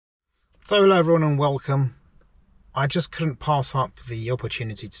So hello everyone and welcome. I just couldn't pass up the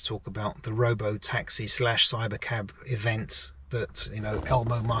opportunity to talk about the Robotaxi / Cybercab event that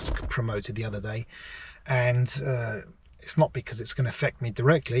Elon Musk promoted the other day, and it's not because it's going to affect me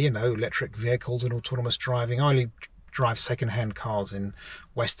directly. Electric vehicles and autonomous driving. I only drive second-hand cars in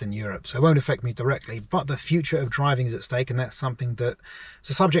Western Europe, so it won't affect me directly, but the future of driving is at stake, and that's something that it's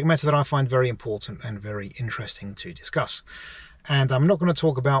a subject matter that I find very important and very interesting to discuss. And I'm not going to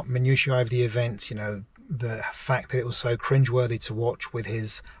talk about minutiae of the event, the fact that it was so cringeworthy to watch with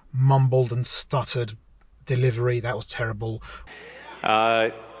his mumbled and stuttered delivery. That was terrible.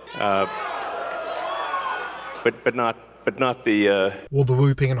 But not the all the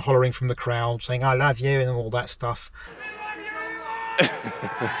whooping and hollering from the crowd saying "I love you" and all that stuff.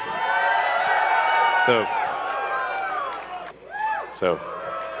 So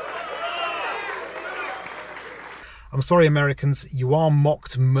I'm sorry, Americans, you are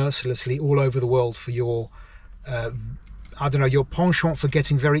mocked mercilessly all over the world for your your penchant for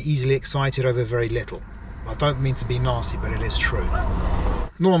getting very easily excited over very little. I don't mean to be nasty, but it is true.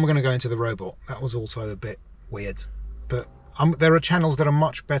 Nor am I going to go into the robot. That was also a bit weird. But there are channels that are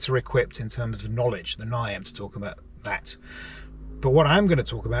much better equipped in terms of knowledge than I am to talk about that. But what I am going to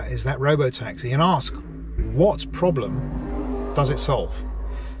talk about is that Robotaxi and ask, what problem does it solve?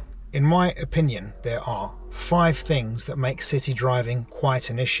 In my opinion, there are 5 things that make city driving quite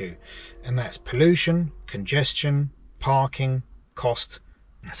an issue, and that's pollution, congestion, parking, cost,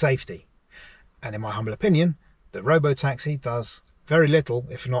 and safety. And in my humble opinion, the Robotaxi does very little,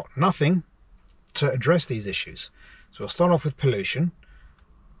 if not nothing, to address these issues. So we'll start off with pollution.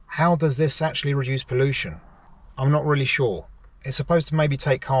 How does this actually reduce pollution? I'm not really sure. It's supposed to maybe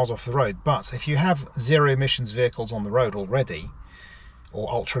take cars off the road, but if you have zero emissions vehicles on the road already, or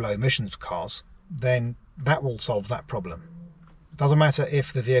ultra low emissions cars, then that will solve that problem. It doesn't matter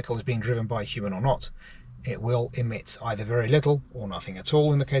if the vehicle is being driven by a human or not. It will emit either very little or nothing at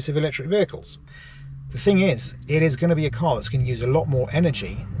all in the case of electric vehicles. The thing is, it is going to be a car that's going to use a lot more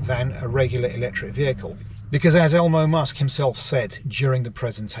energy than a regular electric vehicle. Because as Elon Musk himself said during the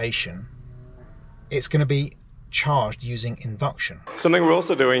presentation, it's going to be charged using induction. something we're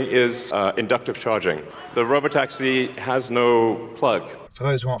also doing is inductive charging. The Robotaxi has no plug. For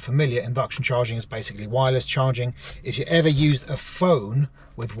those who aren't familiar, induction charging is basically wireless charging. If you ever used a phone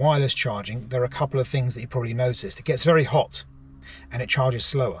with wireless charging, there are a couple of things that you probably noticed. It gets very hot and it charges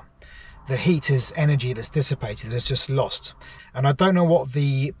slower. The heat is energy that's dissipated, that's just lost. And I don't know what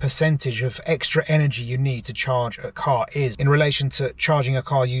the percentage of extra energy you need to charge a car is in relation to charging a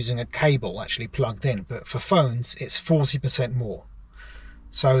car using a cable actually plugged in, but for phones it's 40% more.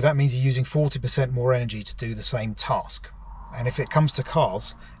 So that means you're using 40% more energy to do the same task. And if it comes to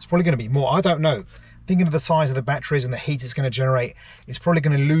cars, it's probably going to be more. I don't know. Thinking of the size of the batteries and the heat it's going to generate, it's probably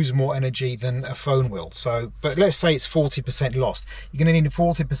going to lose more energy than a phone will. So, but let's say it's 40% lost. You're going to need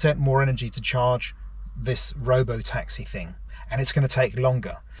 40% more energy to charge this Robotaxi thing, and it's going to take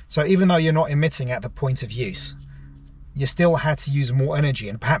longer. So even though you're not emitting at the point of use, you still had to use more energy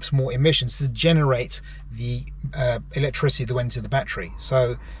and perhaps more emissions to generate the electricity that went into the battery.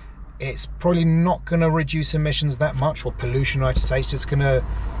 So it's probably not going to reduce emissions that much, or pollution, I should say. It's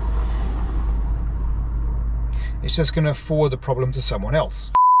just going to forward the problem to someone else.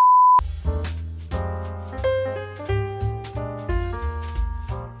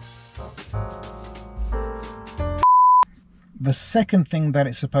 The second thing that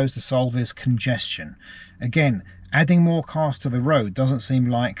it's supposed to solve is congestion. Again, adding more cars to the road doesn't seem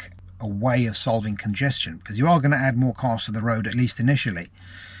like a way of solving congestion, because you are going to add more cars to the road, at least initially.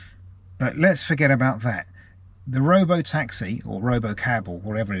 But let's forget about that. The Robotaxi, or Robocab, or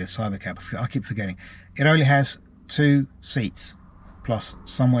whatever it is, Cybercab, I keep forgetting, it only has 2 seats, plus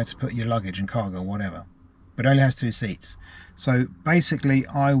somewhere to put your luggage and cargo, whatever. But it only has 2 seats. So basically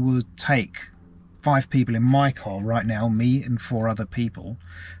I would take 5 people in my car right now, me and 4 other people,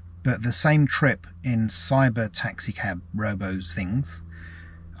 but the same trip in cyber taxi cab robo things,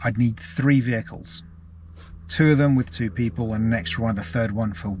 I'd need 3 vehicles. 2 of them with 2 people and an extra one, the third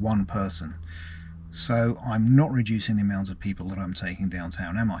one for 1 person. So I'm not reducing the amount of people that I'm taking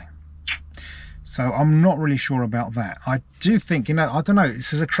downtown, am I? So I'm not really sure about that. I do think, I don't know,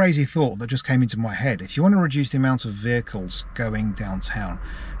 this is a crazy thought that just came into my head. If you want to reduce the amount of vehicles going downtown,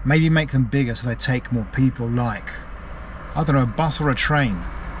 maybe make them bigger so they take more people, like, I don't know, a bus or a train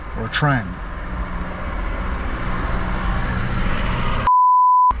or a tram.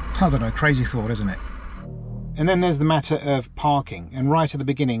 I don't know, crazy thought, isn't it? And then there's the matter of parking. And right at the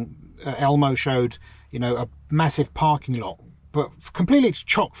beginning, Elmo showed, a massive parking lot, but completely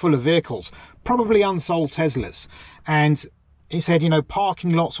chock full of vehicles, probably unsold Teslas. And He said, you know,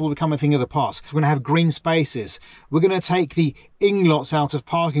 parking lots will become a thing of the past. We're going to have green spaces. We're going to take the ing lots out of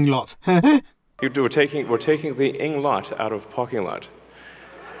parking lots. We're taking the ing lot out of parking lot.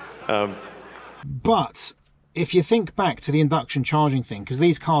 But if you think back to the induction charging thing, because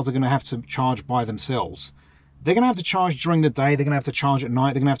these cars are going to have to charge by themselves, they're going to have to charge during the day, they're going to have to charge at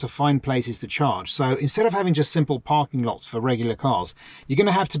night, they're going to have to find places to charge. So instead of having just simple parking lots for regular cars, you're going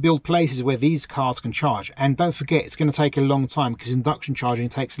to have to build places where these cars can charge. And don't forget, it's going to take a long time because induction charging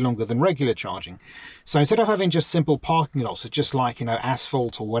takes longer than regular charging. So instead of having just simple parking lots, just like, you know,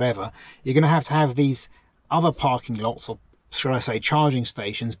 asphalt or whatever, you're going to have these other parking lots, or should I say charging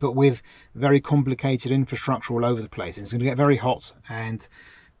stations, but with very complicated infrastructure all over the place. It's going to get very hot, and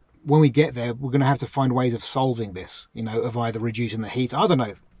when we get there, we're going to have to find ways of solving this, you know, of either reducing the heat. I don't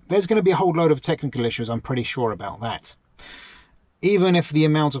know. There's going to be a whole load of technical issues. I'm pretty sure about that. Even if the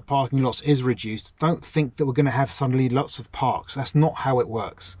amount of parking lots is reduced, don't think that we're going to have suddenly lots of parks. That's not how it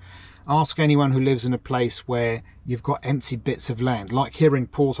works. Ask anyone who lives in a place where you've got empty bits of land, like here in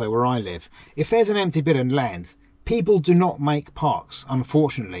Porto where I live. If there's an empty bit of land, people do not make parks,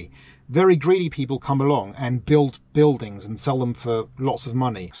 unfortunately. Very greedy people come along and build buildings and sell them for lots of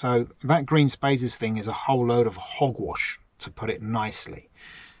money. So that green spaces thing is a whole load of hogwash, to put it nicely.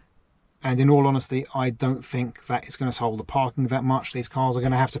 And in all honesty, I don't think that it's going to solve the parking that much. These cars are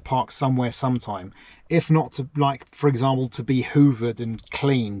going to have to park somewhere sometime. If not to, like, for example, to be hoovered and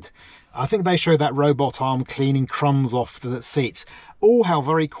cleaned. I think they showed that robot arm cleaning crumbs off the seats. Oh, how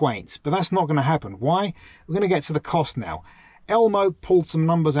very quaint. But that's not going to happen. Why? We're going to get to the cost now. Elmo pulled some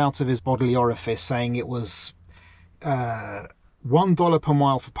numbers out of his bodily orifice, saying it was $1 per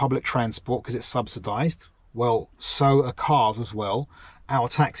mile for public transport because it's subsidised. Well, so are cars as well. Our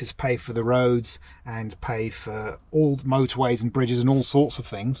taxes pay for the roads and pay for all motorways and bridges and all sorts of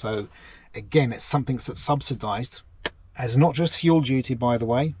things. So again, it's something that's subsidised. As not just fuel duty, by the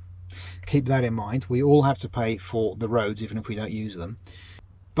way. Keep that in mind. We all have to pay for the roads, even if we don't use them.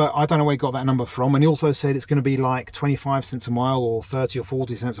 But I don't know where he got that number from. And he also said it's going to be like 25 cents a mile or 30 or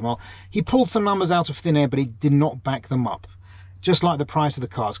 40 cents a mile. He pulled some numbers out of thin air, but he did not back them up. Just like the price of the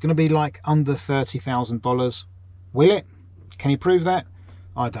car. It's going to be like under $30,000. Will it? Can he prove that?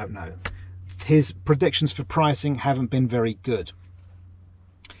 I don't know. His predictions for pricing haven't been very good.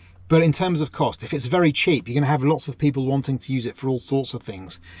 But in terms of cost, if it's very cheap, you're going to have lots of people wanting to use it for all sorts of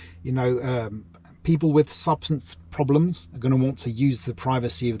things. You know, people with substance problems are going to want to use the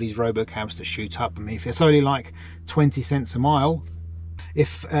privacy of these robocabs to shoot up. I mean, if it's only like 20 cents a mile,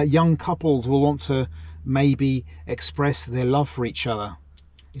 if young couples will want to maybe express their love for each other,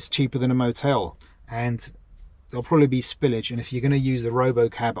 it's cheaper than a motel. And there'll probably be spillage. And if you're going to use the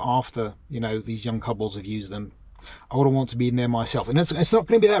robocab after, you know, these young couples have used them, I wouldn't want to be in there myself. And it's not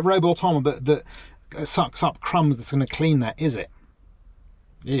going to be that robot arm that sucks up crumbs that's going to clean that, is it?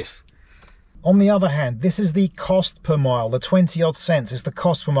 If. On the other hand, this is the cost per mile. The 20 odd cents is the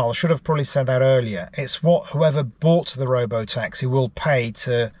cost per mile. I should have probably said that earlier. It's what whoever bought the Robotaxi will pay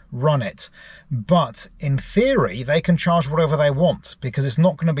to run it. But in theory, they can charge whatever they want because it's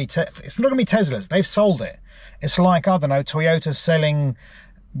not going to be Tesla's. They've sold it. It's like, I don't know, Toyota's selling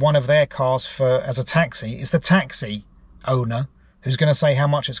one of their cars as a taxi. It's the taxi owner who's going to say how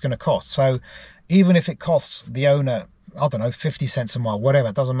much it's going to cost. So even if it costs the owner, I don't know, 50 cents a mile, whatever,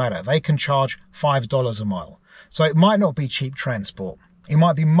 it doesn't matter. They can charge $5 a mile. So it might not be cheap transport. It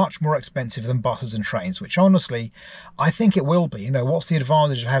might be much more expensive than buses and trains, which honestly, I think it will be. You know, what's the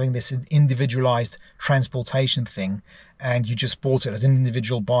advantage of having this individualized transportation thing and you just bought it as an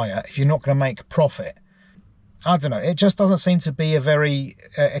individual buyer if you're not going to make profit? I don't know, it just doesn't seem to be a very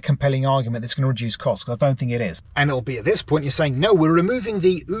compelling argument that's going to reduce costs, because I don't think it is. And it'll be at this point you're saying, no, we're removing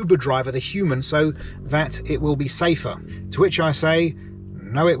the Uber driver, the human, so that it will be safer. To which I say,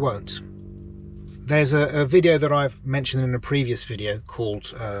 no, it won't. There's a video that I've mentioned in a previous video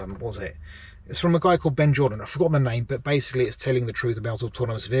called, what was it? It's from a guy called Ben Jordan. I've forgotten the name, but basically it's telling the truth about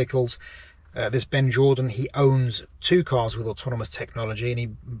autonomous vehicles. This Ben Jordan, he owns 2 cars with autonomous technology, and he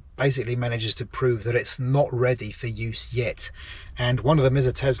basically manages to prove that it's not ready for use yet. And one of them is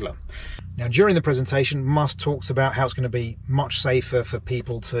a Tesla. Now, during the presentation, Musk talks about how it's going to be much safer for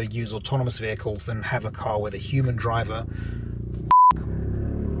people to use autonomous vehicles than have a car with a human driver.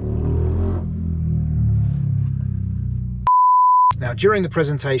 Now, during the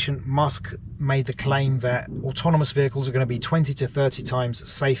presentation, Musk made the claim that autonomous vehicles are going to be 20 to 30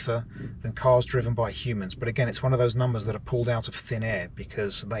 times safer than cars driven by humans. But again, it's one of those numbers that are pulled out of thin air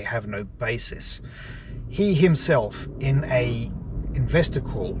because they have no basis. He himself, in a investor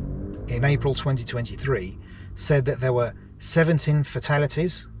call in April 2023, said that there were 17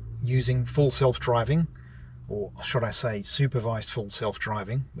 fatalities using full self-driving, or should I say supervised full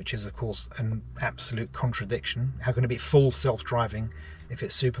self-driving, which is of course an absolute contradiction. How can it be full self-driving if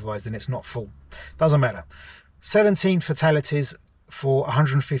it's supervised and it's not full? Doesn't matter. 17 fatalities for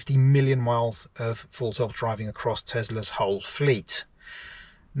 150 million miles of full self-driving across Tesla's whole fleet.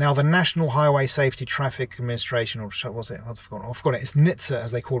 Now, the National Highway Safety Traffic Administration, or what was it? I've forgotten it. It's NHTSA,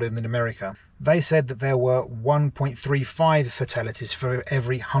 as they call it in America. They said that there were 1.35 fatalities for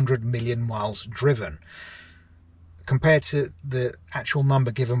every 100 million miles driven, compared to the actual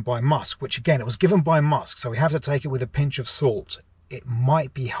number given by Musk, which again, it was given by Musk, so we have to take it with a pinch of salt. It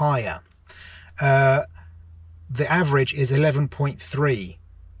might be higher. The average is 11.3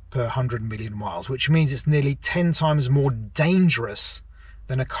 per 100 million miles, which means it's nearly 10 times more dangerous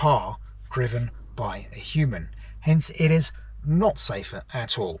than a car driven by a human. Hence, it is not safer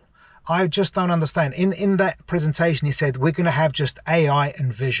at all. I just don't understand. In that presentation, he said, we're going to have just AI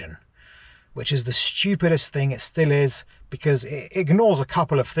and vision, which is the stupidest thing. It still is, because it ignores a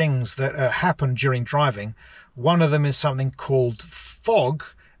couple of things that happen during driving. One of them is something called fog,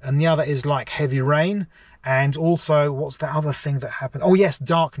 and the other is like heavy rain. And also, what's the other thing that happens? Oh yes,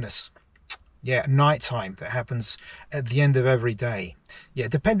 darkness. Yeah, nighttime that happens at the end of every day. Yeah,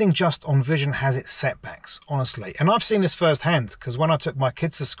 depending just on vision has its setbacks, honestly. And I've seen this firsthand, because when I took my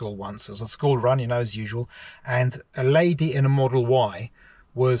kids to school once, it was a school run, you know, as usual, and a lady in a Model Y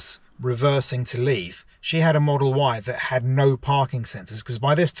was reversing to leave. She had a Model Y that had no parking sensors, because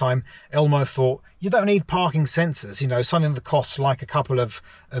by this time, Elmo thought, you don't need parking sensors, you know, something that costs like a couple of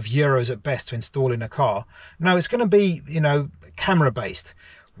euros at best to install in a car. No, it's going to be, you know, camera-based.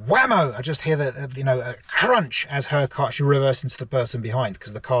 Whammo! I just hear the, you know, a crunch as her car, she reversed into the person behind,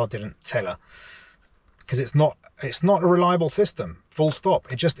 because the car didn't tell her. Because it's not a reliable system, full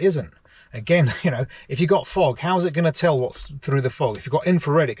stop. It just isn't. Again, you know, if you got fog, how is it going to tell what's through the fog? If you've got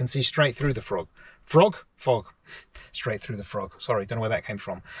infrared, it can see straight through the fog. Fog, straight through the frog. Sorry, don't know where that came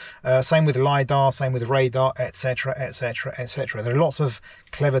from. Same with LiDAR, same with radar, etc, etc, etc. There are lots of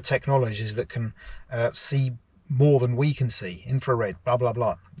clever technologies that can see more than we can see. Infrared, blah, blah,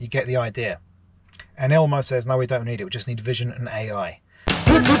 blah. You get the idea. And Elmo says, no, we don't need it. We just need vision and AI.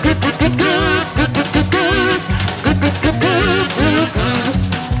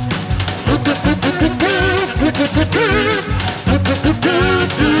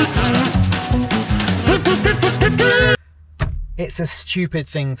 It's a stupid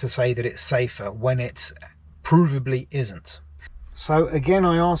thing to say that it's safer when it provably isn't. So again,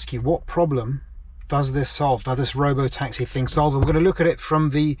 I ask you, what problem does this solve? Does this Robotaxi thing solve? We're going to look at it from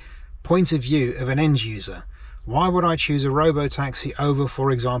the point of view of an end user. Why would I choose a Robotaxi over,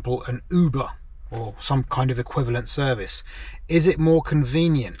 for example, an Uber or some kind of equivalent service? Is it more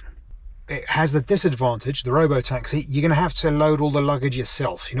convenient? It has the disadvantage, the Robotaxi, you're going to have to load all the luggage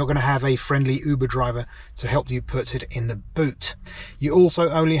yourself. You're not going to have a friendly Uber driver to help you put it in the boot. You also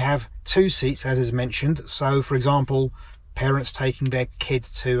only have 2 seats, as is mentioned. So, for example, parents taking their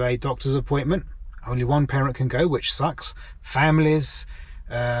kids to a doctor's appointment, only one parent can go, which sucks. Families,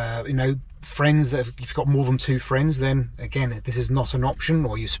 you know, friends, that if you've got more than 2 friends, then again, this is not an option,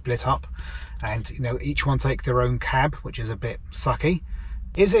 or you split up and, you know, each one take their own cab, which is a bit sucky.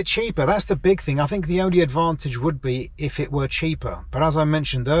 Is it cheaper? That's the big thing. I think the only advantage would be if it were cheaper. But as I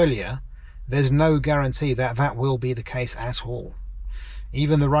mentioned earlier, there's no guarantee that that will be the case at all.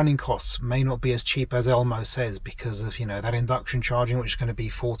 Even the running costs may not be as cheap as Elmo says, because of, you know, that induction charging, which is going to be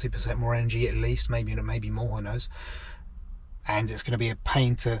 40% more energy at least, maybe more, who knows. And it's going to be a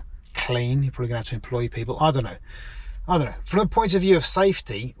pain to clean. You're probably going to have to employ people. I don't know. From the point of view of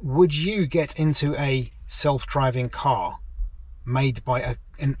safety, would you get into a self-driving car made by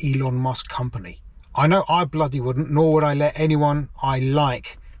an Elon Musk company? I know I bloody wouldn't, nor would I let anyone I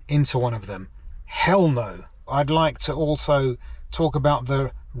like into one of them. Hell no. I'd like to also talk about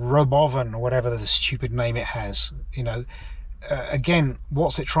the Robovan, or whatever the stupid name it has. You know, again,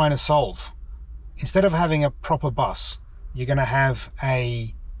 what's it trying to solve? Instead of having a proper bus, you're going to have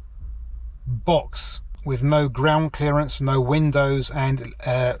a box with no ground clearance, no windows, and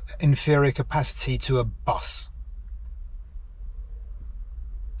inferior capacity to a bus.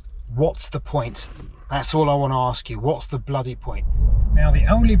 What's the point? That's all I want to ask you. What's the bloody point? Now, the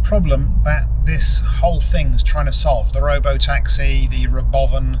only problem that this whole thing's trying to solve, the Robotaxi, the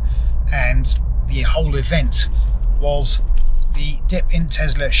Robovan, and the whole event, was the dip in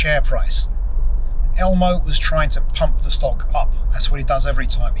Tesla share price. Elmo was trying to pump the stock up. That's what he does every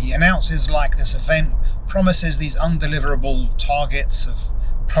time. He announces like this event, promises these undeliverable targets of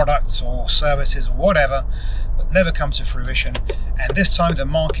products or services or whatever, but never come to fruition. And this time the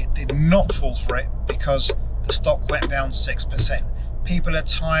market did not fall for it, because the stock went down 6%. People are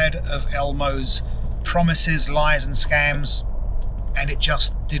tired of Elmo's promises, lies and scams, and it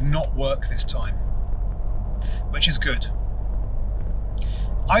just did not work this time, which is good.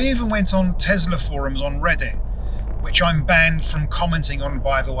 I even went on Tesla forums on Reddit, which I'm banned from commenting on,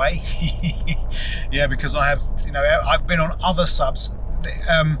 by the way. Yeah, because I have, you know, I've been on other subs.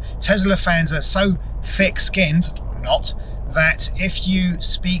 Tesla fans are so thick-skinned, not, that if you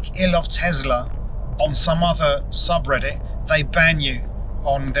speak ill of Tesla on some other subreddit, they ban you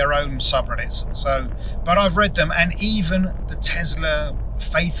on their own subreddits. So, but I've read them, and even the Tesla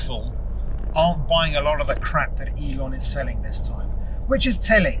faithful aren't buying a lot of the crap that Elon is selling this time, which is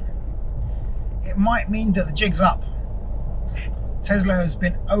telling. It might mean that the jig's up. Tesla has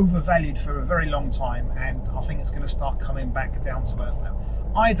been overvalued for a very long time, and I think it's going to start coming back down to earth now.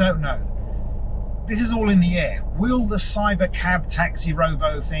 I don't know. This is all in the air. Will the cyber cab taxi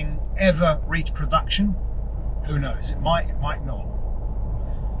robo thing ever reach production? Who knows? It might not.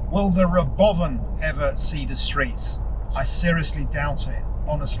 Will the Robovan ever see the streets? I seriously doubt it,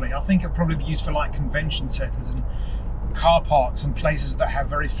 honestly. I think it'll probably be used for like convention centres and car parks and places that have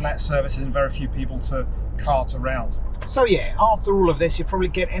very flat services and very few people to cart around. So yeah, after all of this, you probably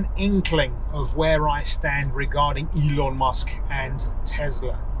get an inkling of where I stand regarding Elon Musk and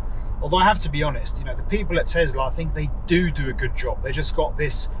Tesla. Although I have to be honest, you know, the people at Tesla, I think they do a good job. They just got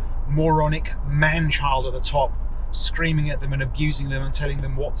this moronic man-child at the top screaming at them and abusing them and telling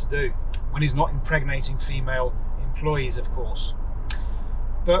them what to do, when he's not impregnating female employees, of course.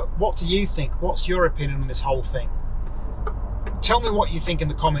 But what do you think? What's your opinion on this whole thing? Tell me what you think in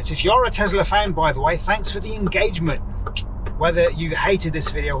the comments. If you're a Tesla fan, by the way, thanks for the engagement. Whether you hated this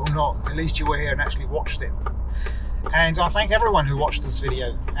video or not, at least you were here and actually watched it. And I thank everyone who watched this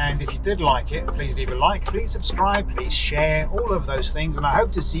video. And if you did like it, please leave a like, please subscribe, please share, all of those things. And I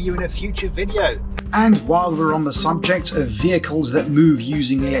hope to see you in a future video. And while we're on the subject of vehicles that move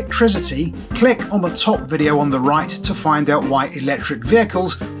using electricity, click on the top video on the right to find out why electric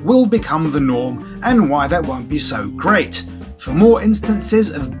vehicles will become the norm and why that won't be so great. For more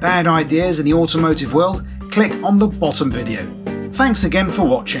instances of bad ideas in the automotive world, click on the bottom video. Thanks again for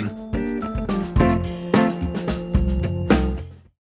watching.